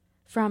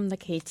From the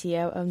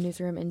KTOO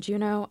newsroom in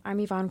Juneau, I'm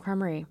Yvonne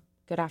Cremery.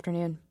 Good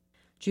afternoon.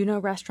 Juneau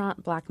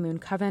restaurant Black Moon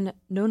Coven,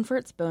 known for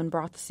its bone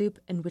broth soup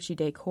and witchy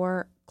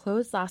decor,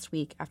 closed last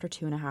week after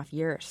 2.5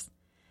 years.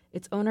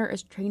 Its owner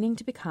is training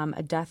to become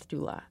a death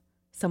doula,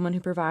 someone who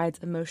provides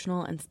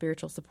emotional and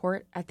spiritual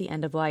support at the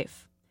end of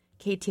life.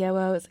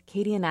 KTOO's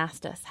Katie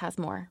Anastas has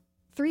more.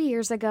 3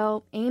 years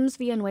ago, Ames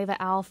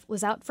Villanueva Alf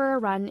was out for a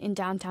run in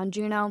downtown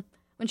Juneau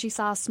when she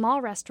saw a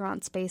small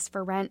restaurant space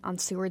for rent on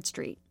Seward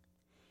Street.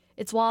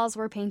 Its walls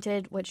were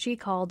painted what she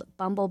called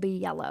bumblebee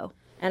yellow.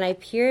 And I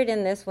peered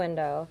in this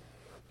window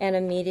and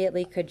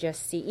immediately could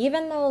just see,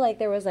 even though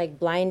there was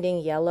blinding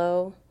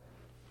yellow,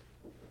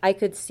 I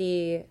could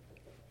see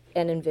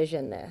and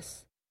envision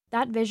this.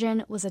 That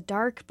vision was a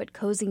dark but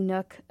cozy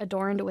nook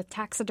adorned with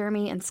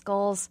taxidermy and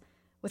skulls,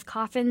 with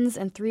coffins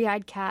and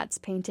three-eyed cats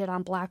painted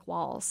on black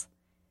walls.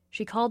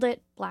 She called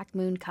it Black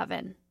Moon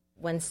Coven.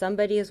 When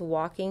somebody is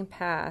walking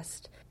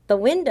past the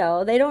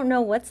window, they don't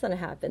know what's going to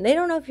happen. They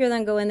don't know if you're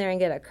going to go in there and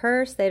get a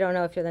curse. They don't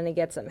know if you're going to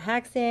get some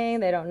hexing.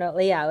 They don't know.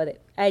 Yeah,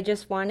 I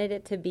just wanted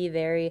it to be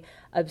very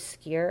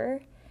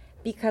obscure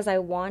because I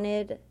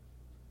wanted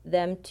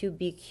them to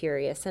be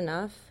curious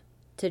enough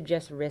to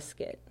just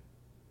risk it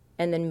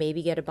and then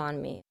maybe get a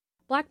banh mi.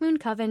 Black Moon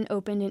Coven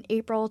opened in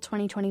April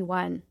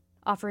 2021,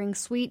 offering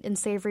sweet and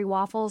savory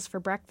waffles for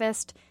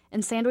breakfast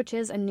and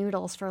sandwiches and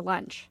noodles for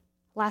lunch.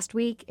 Last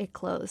week, it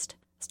closed.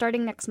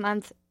 Starting next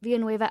month,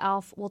 Villanueva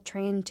Alf will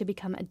train to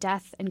become a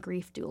death and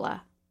grief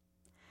doula.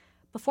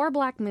 Before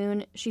Black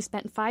Moon, she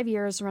spent 5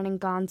 years running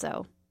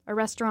Gonzo, a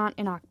restaurant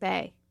in Ock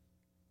Bay.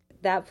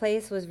 That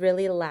place was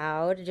really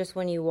loud just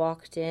when you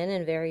walked in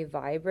and very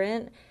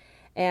vibrant.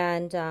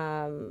 And,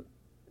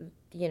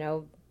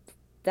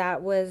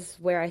 that was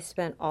where I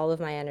spent all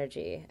of my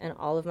energy and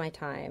all of my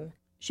time.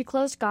 She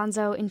closed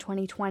Gonzo in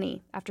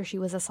 2020 after she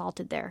was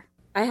assaulted there.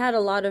 I had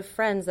a lot of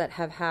friends that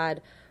have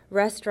had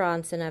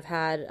restaurants and have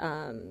had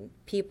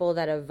people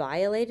that have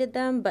violated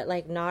them, but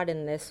not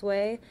in this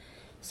way.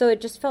 So it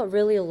just felt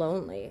really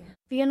lonely.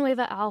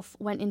 Villanueva Alf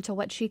went into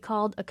what she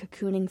called a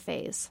cocooning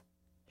phase.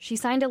 She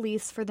signed a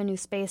lease for the new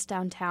space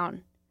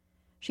downtown.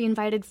 She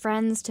invited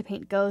friends to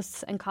paint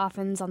ghosts and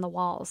coffins on the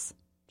walls.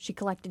 She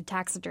collected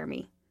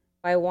taxidermy.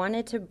 I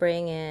wanted to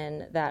bring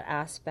in that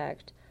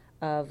aspect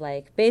of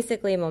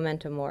basically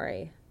memento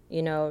mori,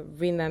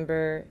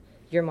 remember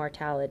your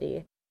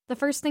mortality. The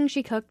first thing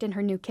she cooked in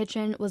her new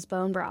kitchen was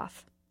bone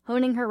broth,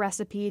 honing her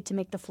recipe to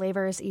make the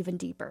flavors even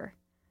deeper.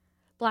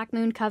 Black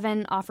Moon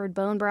Coven offered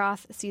bone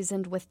broth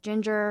seasoned with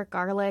ginger,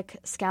 garlic,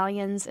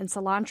 scallions, and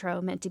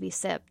cilantro meant to be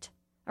sipped.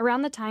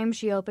 Around the time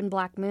she opened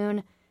Black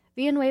Moon,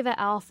 Villanueva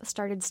Alf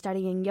started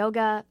studying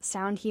yoga,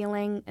 sound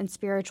healing, and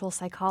spiritual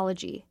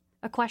psychology.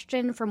 A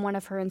question from one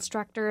of her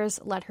instructors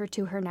led her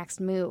to her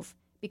next move,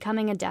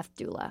 becoming a death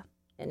doula.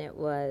 And it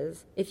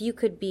was, if you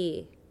could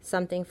be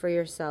something for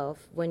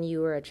yourself when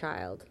you were a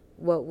child,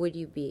 what would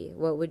you be?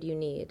 What would you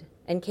need?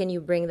 And can you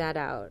bring that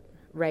out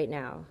right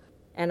now?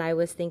 And I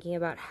was thinking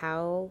about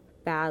how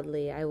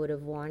badly I would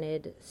have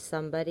wanted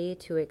somebody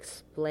to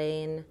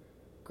explain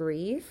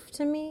grief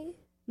to me.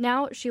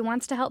 Now she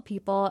wants to help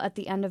people at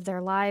the end of their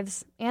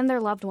lives and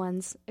their loved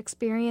ones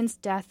experience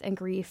death and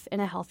grief in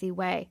a healthy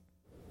way.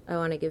 I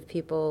want to give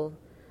people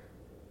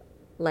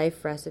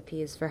life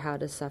recipes for how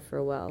to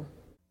suffer well.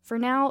 For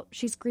now,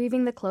 she's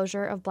grieving the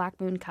closure of Black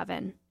Moon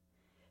Coven.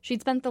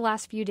 She'd spent the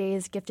last few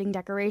days gifting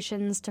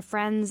decorations to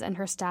friends and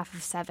her staff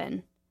of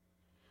 7.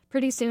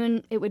 Pretty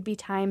soon, it would be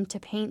time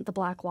to paint the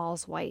black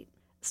walls white.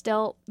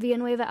 Still,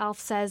 Villanueva Alf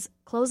says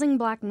closing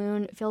Black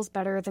Moon feels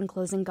better than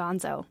closing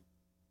Gonzo.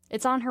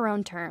 It's on her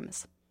own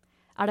terms,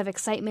 out of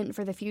excitement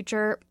for the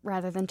future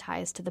rather than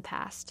ties to the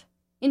past.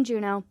 In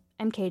Juneau,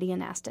 I'm Katie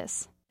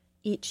Anastas.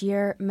 Each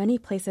year, many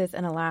places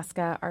in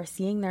Alaska are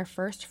seeing their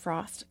first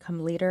frost come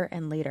later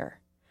and later.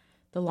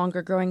 The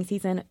longer growing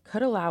season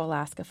could allow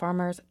Alaska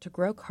farmers to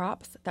grow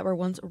crops that were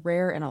once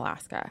rare in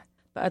Alaska,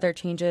 but other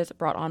changes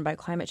brought on by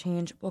climate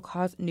change will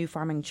cause new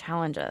farming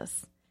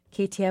challenges.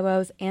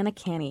 KTOO's Anna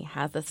Canny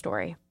has the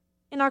story.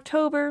 In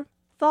October,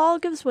 fall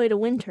gives way to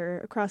winter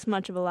across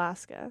much of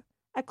Alaska.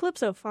 At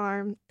Calypso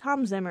Farm,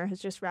 Tom Zimmer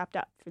has just wrapped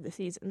up for the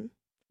season.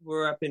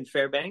 We're up in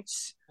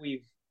Fairbanks.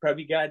 We've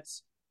probably got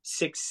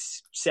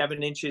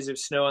 6-7 inches of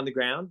snow on the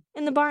ground.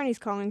 In the barn he's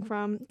calling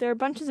from, there are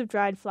bunches of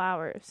dried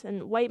flowers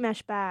and white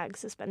mesh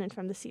bags suspended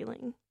from the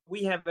ceiling.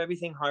 We have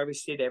everything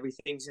harvested.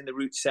 Everything's in the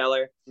root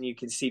cellar. And you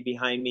can see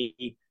behind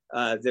me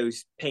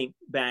those paint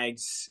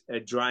bags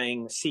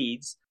drying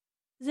seeds.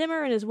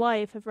 Zimmer and his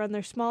wife have run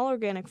their small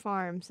organic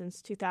farm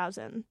since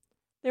 2000.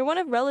 They're one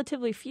of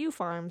relatively few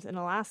farms in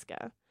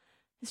Alaska.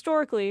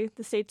 Historically,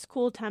 the state's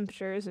cool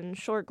temperatures and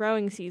short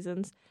growing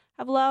seasons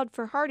have allowed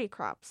for hardy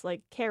crops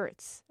like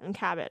carrots and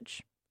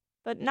cabbage.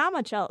 But not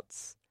much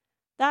else.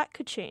 That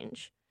could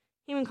change.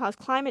 Human-caused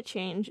climate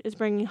change is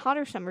bringing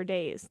hotter summer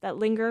days that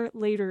linger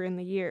later in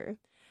the year,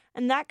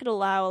 and that could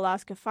allow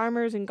Alaska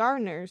farmers and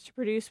gardeners to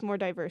produce more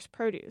diverse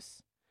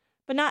produce.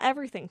 But not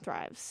everything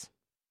thrives.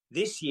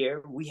 This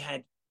year, we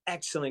had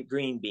excellent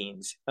green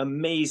beans,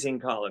 amazing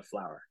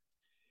cauliflower.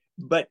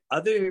 But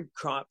other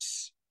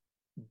crops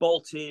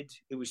bolted.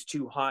 It was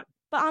too hot.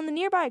 But on the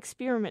nearby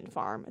experiment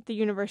farm at the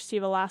University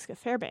of Alaska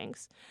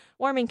Fairbanks,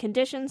 warming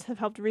conditions have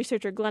helped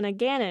researcher Glenna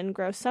Gannon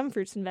grow some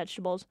fruits and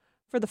vegetables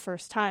for the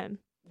first time.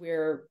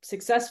 We're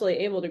successfully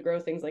able to grow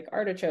things like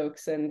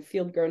artichokes and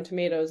field-grown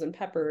tomatoes and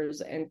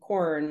peppers and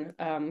corn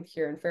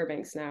here in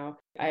Fairbanks now.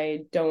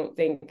 I don't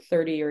think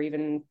 30 or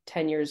even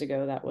 10 years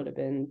ago that would have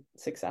been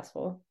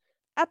successful.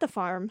 At the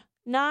farm,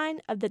 9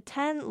 of the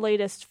 10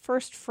 latest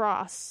first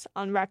frosts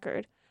on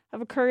record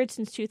have occurred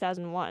since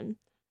 2001.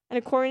 And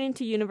according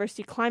to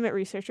university climate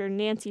researcher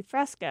Nancy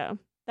Fresco,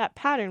 that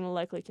pattern will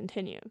likely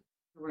continue.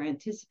 We're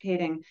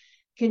anticipating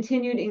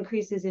continued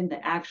increases in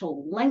the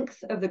actual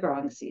length of the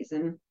growing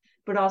season,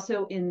 but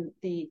also in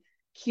the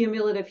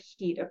cumulative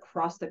heat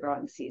across the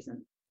growing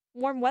season.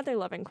 Warm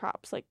weather-loving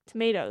crops like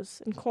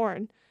tomatoes and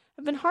corn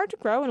have been hard to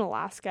grow in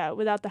Alaska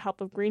without the help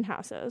of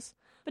greenhouses,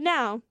 but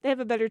now they have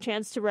a better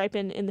chance to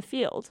ripen in the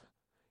field.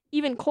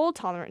 Even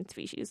cold-tolerant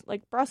species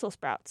like Brussels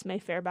sprouts may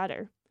fare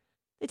better.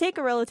 They take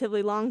a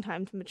relatively long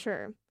time to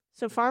mature,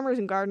 so farmers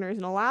and gardeners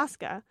in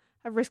Alaska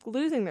have risked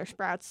losing their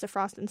sprouts to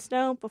frost and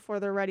snow before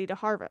they're ready to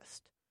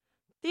harvest.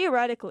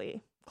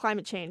 Theoretically,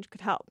 climate change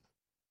could help.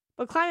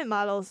 But climate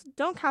models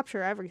don't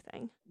capture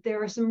everything.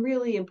 There are some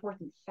really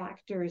important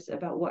factors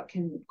about what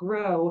can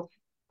grow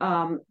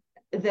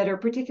that are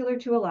particular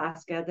to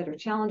Alaska, that are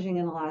challenging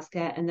in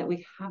Alaska, and that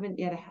we haven't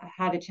yet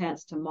had a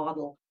chance to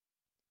model.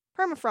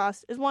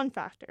 Permafrost is one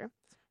factor.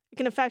 It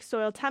can affect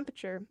soil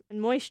temperature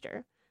and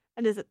moisture,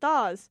 and as it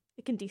thaws,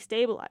 it can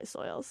destabilize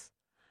soils.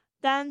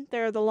 Then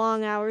there are the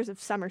long hours of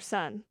summer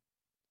sun.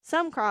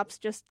 Some crops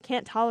just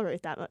can't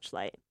tolerate that much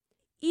light.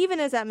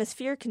 Even as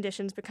atmospheric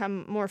conditions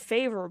become more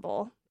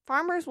favorable,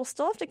 farmers will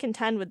still have to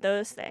contend with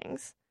those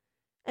things.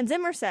 And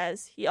Zimmer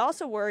says he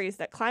also worries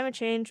that climate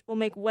change will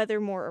make weather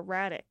more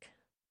erratic.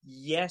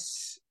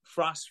 Yes,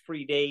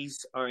 frost-free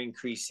days are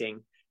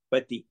increasing,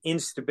 but the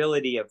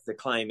instability of the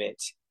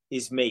climate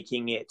is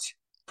making it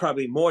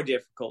probably more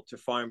difficult to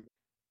farm.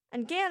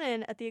 And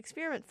Gannon at the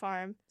experiment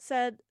farm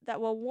said that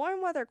while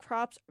warm weather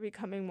crops are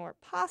becoming more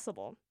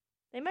possible,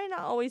 they might not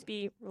always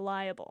be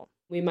reliable.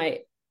 We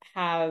might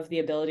have the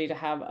ability to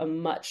have a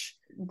much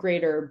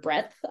greater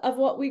breadth of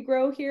what we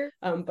grow here,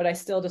 but I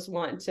still just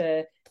want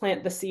to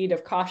plant the seed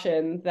of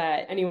caution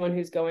that anyone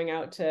who's going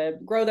out to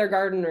grow their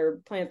garden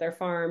or plant their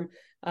farm,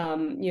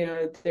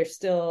 they're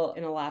still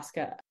in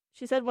Alaska.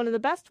 She said one of the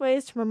best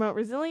ways to promote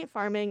resilient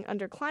farming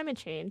under climate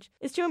change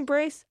is to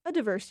embrace a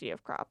diversity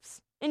of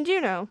crops. In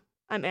Juneau,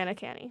 I'm Anna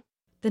Canny.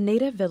 The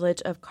native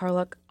village of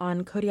Karluk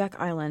on Kodiak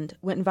Island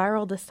went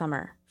viral this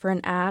summer for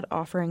an ad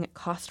offering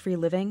cost-free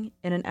living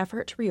in an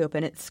effort to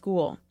reopen its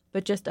school.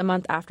 But just a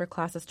month after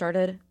classes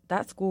started,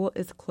 that school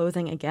is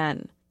closing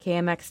again.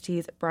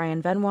 KMXT's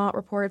Brian Benoit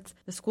reports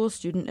the school's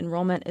student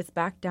enrollment is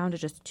back down to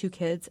just 2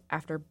 kids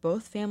after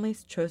both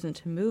families chosen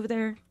to move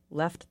there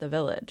left the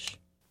village.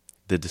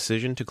 The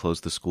decision to close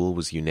the school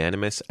was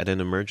unanimous at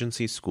an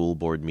emergency school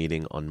board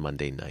meeting on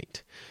Monday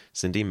night.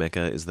 Cindy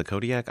Mecca is the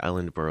Kodiak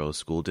Island Borough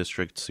School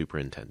District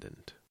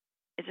Superintendent.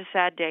 It's a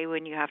sad day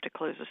when you have to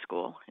close a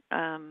school,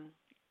 and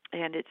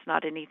it's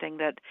not anything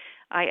that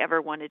I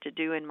ever wanted to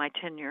do in my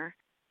tenure,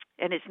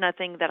 and it's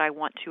nothing that I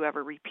want to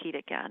ever repeat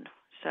again.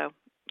 So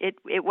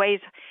it weighs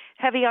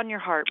heavy on your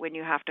heart when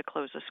you have to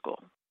close a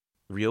school.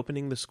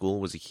 Reopening the school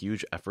was a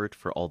huge effort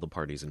for all the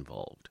parties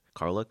involved.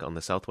 Karluk, on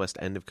the southwest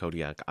end of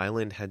Kodiak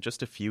Island, had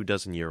just a few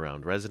dozen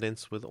year-round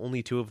residents, with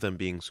only 2 of them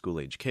being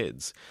school-age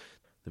kids.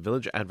 The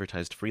village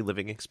advertised free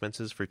living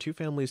expenses for 2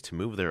 families to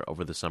move there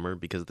over the summer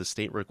because the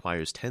state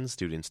requires 10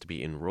 students to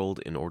be enrolled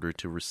in order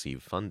to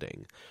receive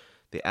funding.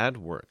 The ad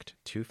worked.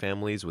 2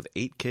 families with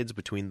 8 kids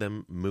between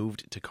them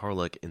moved to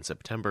Karluk in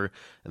September,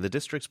 and the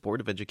district's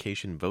Board of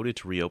Education voted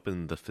to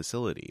reopen the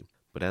facility.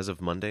 But as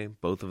of Monday,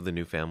 both of the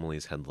new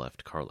families had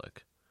left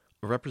Karluk.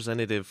 A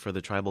representative for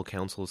the tribal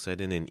council said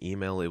in an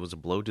email it was a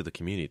blow to the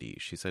community.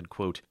 She said,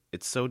 quote,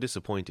 "It's so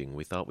disappointing.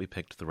 We thought we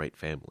picked the right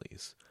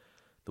families."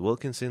 The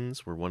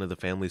Wilkinsons were one of the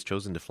families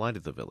chosen to fly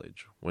to the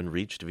village. When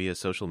reached via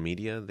social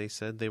media, they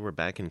said they were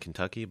back in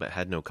Kentucky but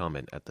had no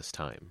comment at this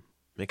time.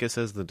 Mika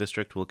says the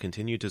district will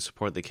continue to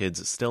support the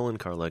kids still in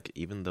Karluk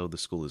even though the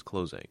school is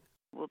closing.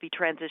 We'll be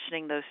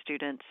transitioning those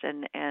students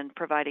and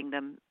providing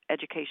them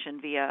education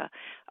via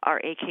our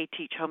AK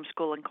Teach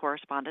Homeschool and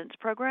Correspondence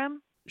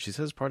program. She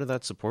says part of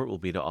that support will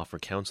be to offer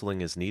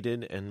counseling as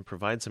needed and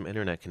provide some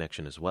internet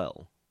connection as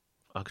well.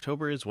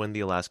 October is when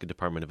the Alaska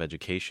Department of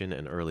Education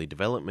and Early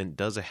Development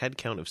does a head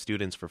count of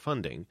students for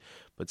funding,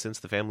 but since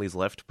the families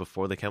left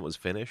before the count was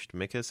finished,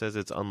 Mika says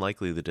it's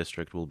unlikely the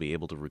district will be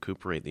able to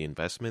recuperate the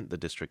investment the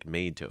district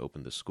made to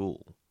open the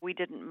school. We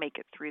didn't make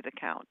it through the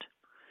count.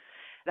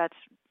 That's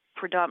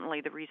predominantly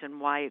the reason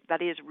why,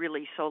 that is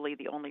really solely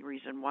the only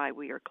reason why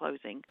we are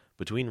closing.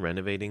 Between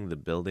renovating the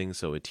building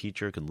so a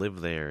teacher could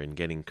live there and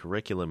getting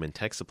curriculum and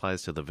tech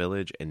supplies to the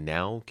village and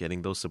now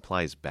getting those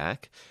supplies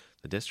back,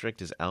 the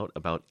district is out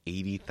about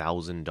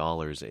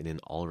 $80,000 in an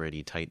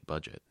already tight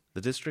budget.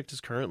 The district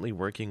is currently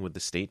working with the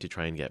state to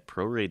try and get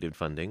prorated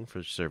funding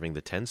for serving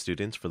the 10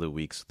 students for the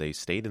weeks they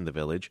stayed in the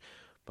village,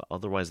 but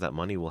otherwise that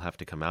money will have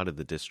to come out of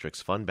the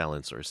district's fund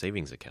balance or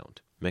savings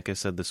account. Micah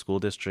said the school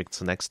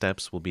district's next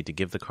steps will be to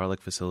give the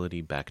Carlick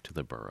facility back to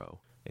the borough.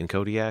 In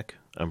Kodiak,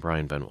 I'm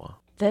Brian Benoit.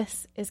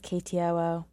 This is KTOO.